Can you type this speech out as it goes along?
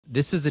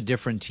this is a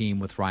different team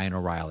with Ryan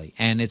O'Reilly,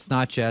 and it's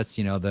not just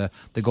the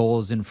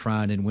goals in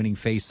front and winning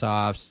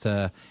faceoffs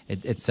to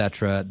et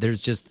cetera.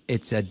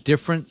 It's a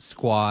different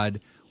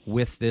squad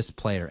with this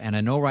player, and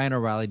I know Ryan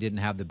O'Reilly didn't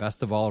have the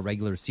best of all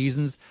regular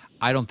seasons.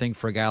 I don't think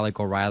for a guy like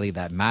O'Reilly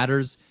that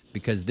matters,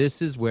 because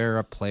this is where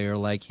a player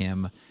like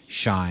him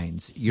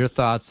shines. Your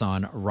thoughts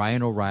on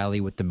Ryan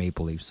O'Reilly with the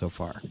Maple Leafs so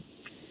far?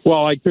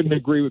 Well, I couldn't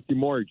agree with you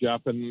more,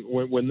 Jeff. And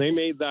when they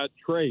made that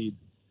trade,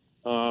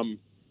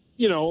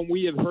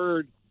 we had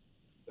heard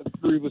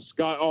through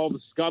all the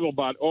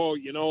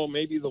scuttlebutt,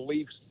 maybe the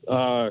Leafs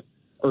are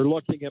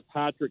looking at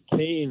Patrick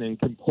Kane and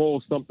can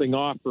pull something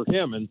off for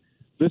him. And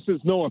this is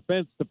no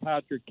offense to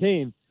Patrick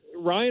Kane.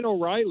 Ryan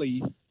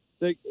O'Reilly,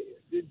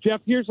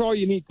 Jeff, here's all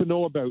you need to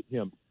know about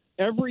him.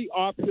 Every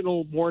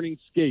optional morning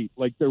skate,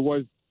 like there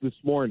was this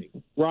morning,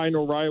 Ryan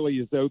O'Reilly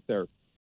is out there.